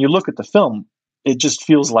 When you look at the film, it just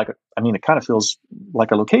feels like, it kind of feels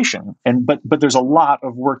like a location. But there's a lot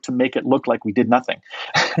of work to make it look like we did nothing.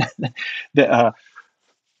 And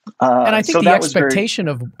I think the expectation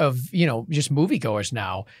of just moviegoers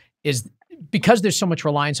now is, because there's so much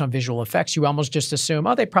reliance on visual effects, you almost just assume,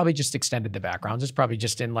 they probably just extended the backgrounds. It's probably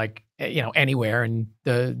just in anywhere, and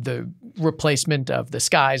the replacement of the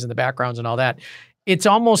skies and the backgrounds and all that. It's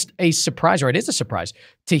almost a surprise, or it is a surprise,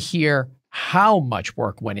 to hear how much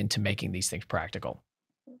work went into making these things practical.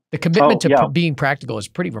 The commitment to being practical is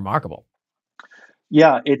pretty remarkable.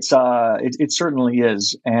 Yeah, it certainly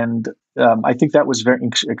is. And I think that was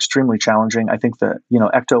extremely challenging. I think that,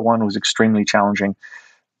 Ecto-1 was extremely challenging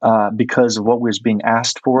because of what was being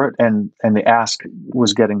asked for it. And the ask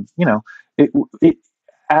was getting,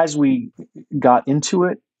 as we got into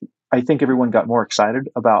it, I think everyone got more excited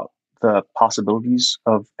about the possibilities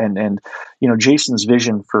of, and Jason's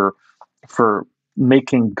vision for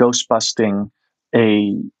making ghost busting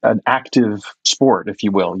an active sport, if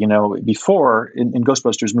you will. Before in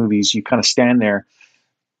Ghostbusters movies, you kind of stand there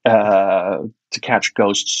to catch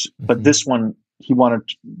ghosts, but this one, he wanted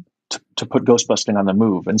to put ghost busting on the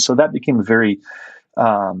move, and so that became a very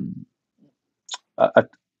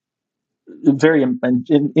very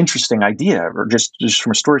interesting idea, or just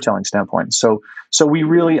from a storytelling standpoint. So we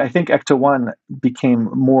really, I think Ecto-1 became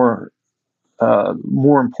more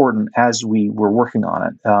important as we were working on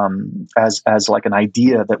it, as like an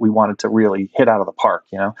idea that we wanted to really hit out of the park,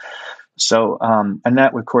 So, and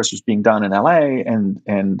that, of course, was being done in LA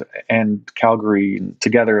and Calgary, and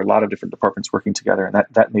together, a lot of different departments working together, and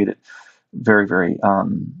that made it very, very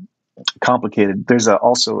complicated. There's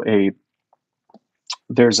also a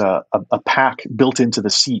pack built into the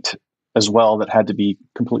seat as well that had to be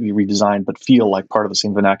completely redesigned, but feel like part of the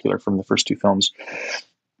same vernacular from the first two films.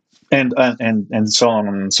 And so on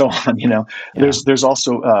and so on. Yeah. There's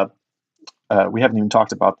also we haven't even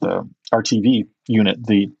talked about the RTV unit,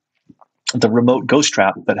 the remote ghost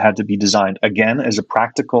trap that had to be designed again as a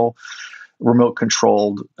practical remote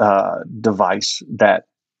controlled device that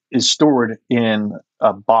is stored in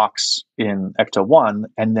a box in Ecto-1,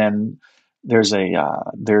 and then there's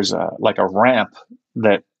a like a ramp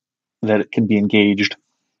that it can be engaged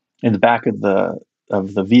in the back of the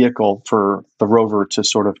vehicle for the rover to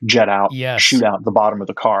sort of jet out, shoot out the bottom of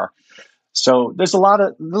the car. So there's a lot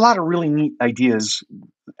of really neat ideas.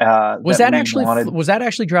 Was that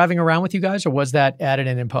actually driving around with you guys, or was that added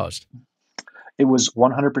in post? It was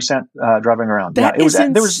 100% driving around. That is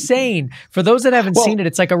insane. For those that haven't seen it,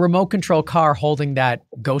 it's like a remote control car holding that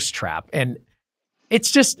ghost trap, and it's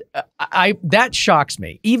just that shocks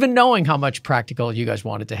me. Even knowing how much practical you guys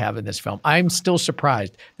wanted to have in this film, I'm still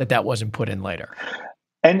surprised that wasn't put in later.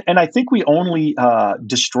 And I think we only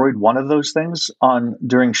destroyed one of those things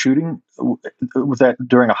during shooting.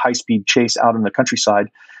 During a high-speed chase out in the countryside,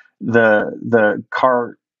 the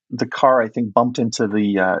car I think bumped into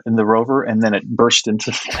in the rover, and then it burst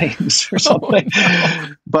into flames or something.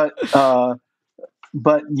 Oh, no.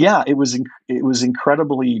 But yeah, it was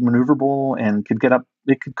incredibly maneuverable and could get up.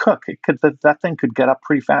 It could cook. That thing could get up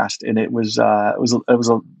pretty fast, and it was a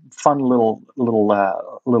fun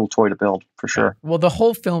little toy to build, for sure. Well, the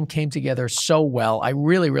whole film came together so well. I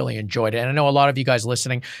really, really enjoyed it. And I know a lot of you guys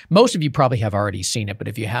listening, most of you probably have already seen it, but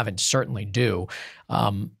if you haven't, certainly do.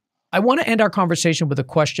 I want to end our conversation with a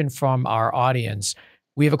question from our audience.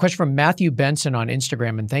 We have a question from Matthew Benson on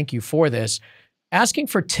Instagram, and thank you for this, asking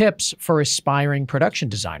for tips for aspiring production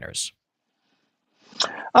designers.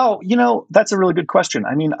 Oh, that's a really good question.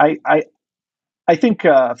 I mean, I think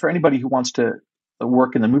for anybody who wants to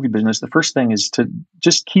work in the movie business, the first thing is to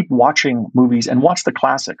just keep watching movies and watch the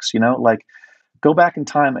classics. go back in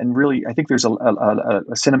time and really, I think there's a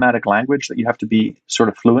cinematic language that you have to be sort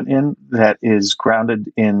of fluent in that is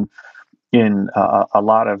grounded in a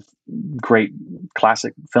lot of great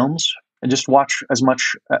classic films, and just watch as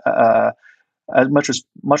much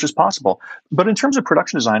as possible. But in terms of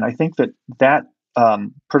production design, I think that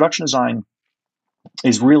production design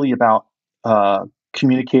is really about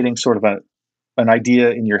communicating sort of an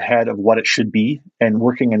idea in your head of what it should be, and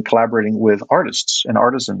working and collaborating with artists and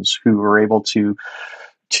artisans who are able to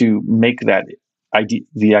make that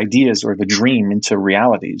the ideas or the dream into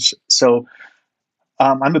realities. So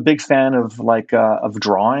I'm a big fan of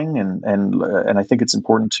drawing, and I think it's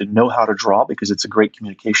important to know how to draw because it's a great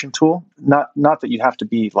communication tool. Not that you have to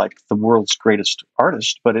be like the world's greatest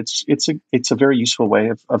artist, but it's a very useful way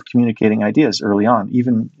of communicating ideas early on,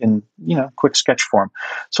 even in quick sketch form.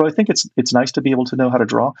 So I think it's nice to be able to know how to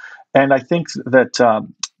draw, and I think that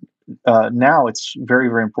now it's very,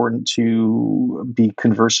 very important to be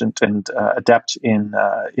conversant and adept in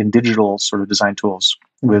digital sort of design tools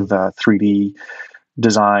with 3D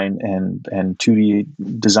design and 2D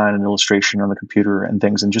design and illustration on the computer and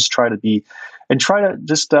things, and just try to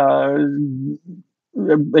just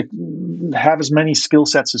have as many skill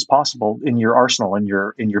sets as possible in your arsenal, in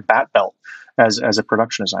your bat belt as a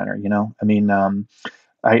production designer. I mean,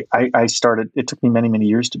 I started. It took me many, many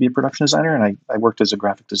years to be a production designer, and I worked as a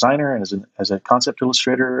graphic designer and as a concept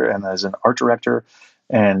illustrator and as an art director,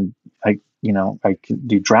 and I can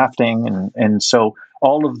do drafting, and so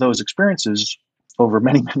all of those experiences over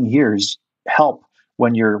many, many years help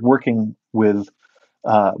when you're working with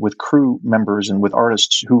crew members and with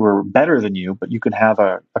artists who are better than you, but you can have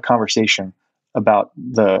a conversation about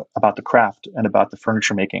the craft and about the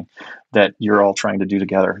furniture making that you're all trying to do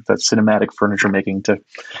together. That cinematic furniture making, to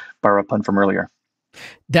borrow a pun from earlier.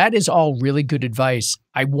 That is all really good advice.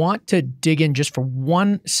 I want to dig in just for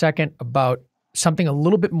 1 second about something a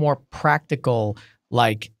little bit more practical.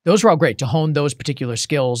 Like, those were all great to hone those particular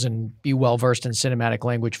skills and be well-versed in cinematic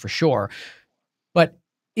language for sure. But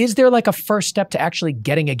is there like a first step to actually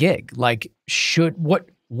getting a gig? Like, should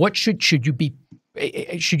you be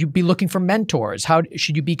looking for mentors? How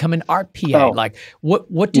should you become an art PA? Like,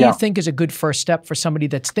 what do you think is a good first step for somebody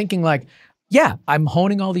that's thinking like, yeah, I'm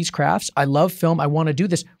honing all these crafts. I love film. I want to do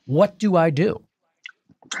this. What do I do?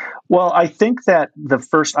 Well, I think that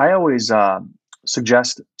I always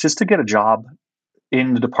suggest just to get a job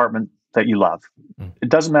in the department that you love. It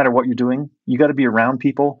doesn't matter what you're doing. You got to be around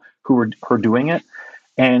people who are doing it,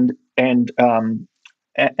 and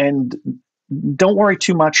don't worry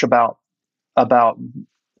too much about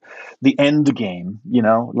the end game.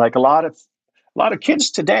 Like a lot of kids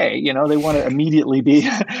today, they want to immediately be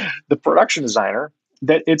the production designer.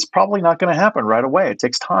 That it's probably not going to happen right away. It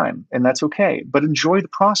takes time, and that's okay. But enjoy the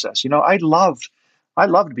process. I loved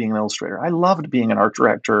being an illustrator. I loved being an art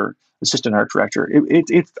director, assistant art director.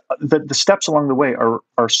 The steps along the way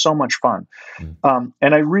are so much fun,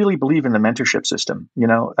 and I really believe in the mentorship system.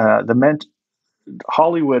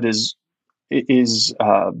 Hollywood is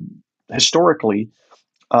historically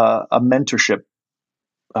a mentorship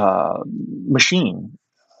machine.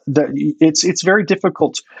 It's very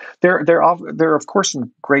difficult. There are of course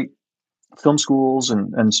some great film schools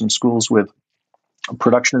and some schools with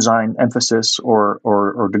production design emphasis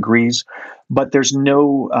or degrees, but there's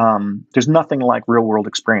nothing like real world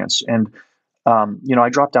experience. And I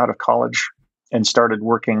dropped out of college and started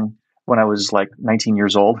working when I was like 19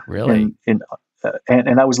 years old. Really?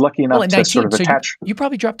 And I was lucky enough to sort of attach. You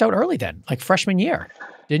probably dropped out early then, like freshman year,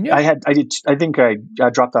 didn't you? I think I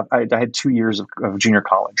dropped off. I had 2 years of junior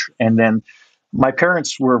college, and then my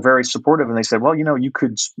parents were very supportive, and they said, "Well, we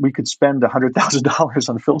could spend $100,000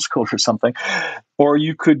 on film school or something, or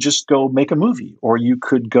you could just go make a movie, or you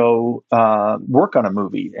could go work on a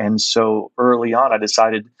movie." And so early on, I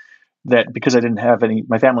decided that because I didn't have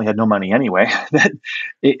my family had no money anyway, that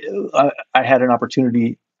I had an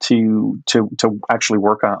opportunity to actually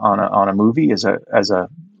work on a movie as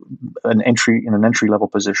an entry level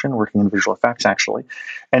position, working in visual effects actually.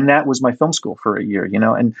 And that was my film school for a year,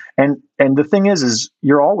 and the thing is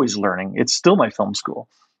you're always learning. It's still my film school.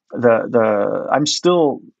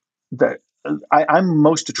 I'm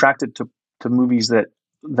most attracted to movies that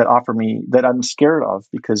offer me, that I'm scared of,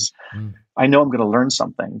 because I know I'm going to learn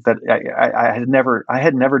something that I had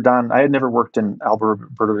never worked in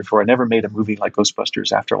Alberta before. I never made a movie like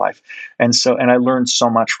Ghostbusters Afterlife. And I learned so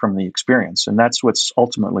much from the experience. And that's what's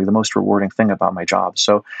ultimately the most rewarding thing about my job.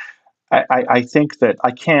 So I think that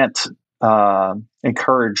I can't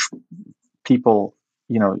encourage people,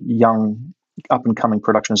 young up and coming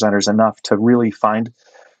production designers enough to really find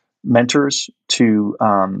mentors to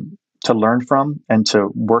learn from and to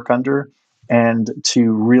work under, and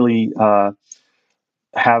to really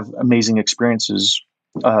have amazing experiences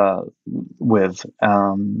with.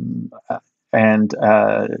 I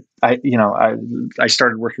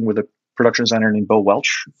started working with a production designer named Bo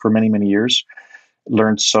Welch for many, many years.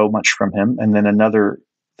 Learned so much from him. And then I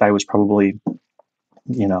was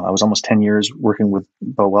almost 10 years working with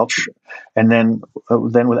Bo Welch. And then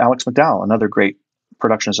with Alex McDowell, another great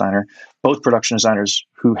production designer, both production designers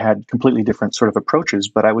who had completely different sort of approaches,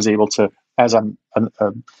 but I was able to, as I'm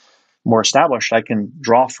more established, I can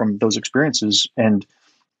draw from those experiences and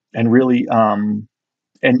really, and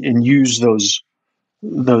use those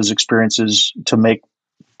experiences to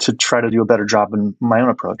try to do a better job in my own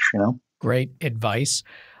approach, Great advice.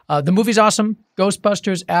 The movie's awesome.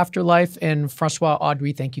 Ghostbusters Afterlife, and Francois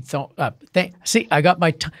Audouy. Thank you. See, I got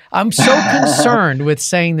I'm so concerned with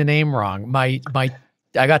saying the name wrong. I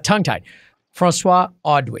got tongue tied. Francois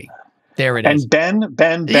Audouy. There it is. And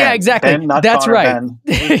Ben. Yeah, exactly. Ben, not That's Connor, right.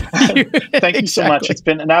 Ben. Thank you so much. It's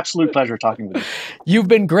been an absolute pleasure talking with you. You've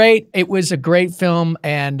been great. It was a great film,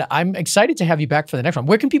 and I'm excited to have you back for the next one.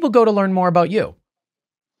 Where can people go to learn more about you?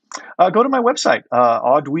 Go to my website,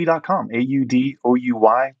 audouy.com,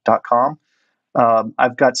 AUDOUY.com.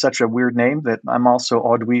 I've got such a weird name that I'm also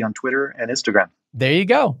Audouy on Twitter and Instagram. There you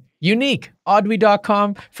go. Unique.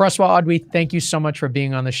 Audouy.com. Francois Audouy, thank you so much for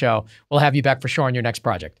being on the show. We'll have you back for sure on your next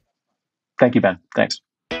project. Thank you, Ben. Thanks.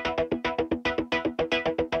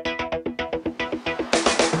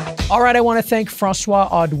 All right, I want to thank Francois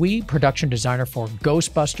Audouy, production designer for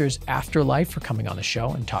Ghostbusters Afterlife, for coming on the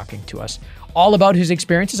show and talking to us all about his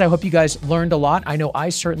experiences. I hope you guys learned a lot. I know I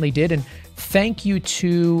certainly did. And thank you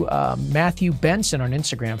to Matthew Benson on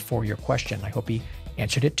Instagram for your question. I hope he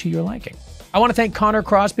answered it to your liking. I want to thank Connor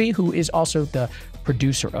Crosby, who is also the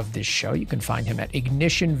producer of this show. You can find him at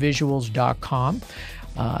ignitionvisuals.com.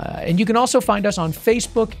 And you can also find us on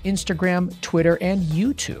Facebook, Instagram, Twitter, and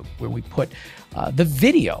YouTube, where we put the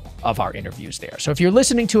video of our interviews there. So if you're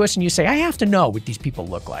listening to us and you say, I have to know what these people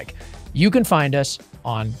look like, you can find us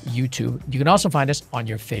on YouTube. You can also find us on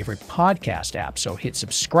your favorite podcast app. So hit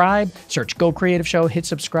subscribe, search Go Creative Show, hit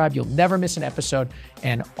subscribe. You'll never miss an episode,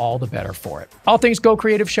 and all the better for it. All things Go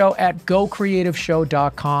Creative Show at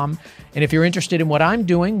gocreativeshow.com. And if you're interested in what I'm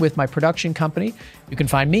doing with my production company, you can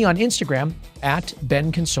find me on Instagram at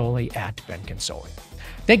Ben Consoli, @BenConsoli.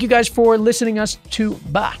 Thank you guys for listening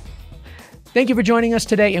Thank you for joining us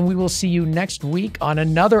today, and we will see you next week on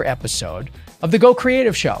another episode of the Go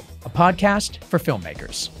Creative Show, a podcast for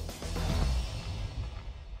filmmakers.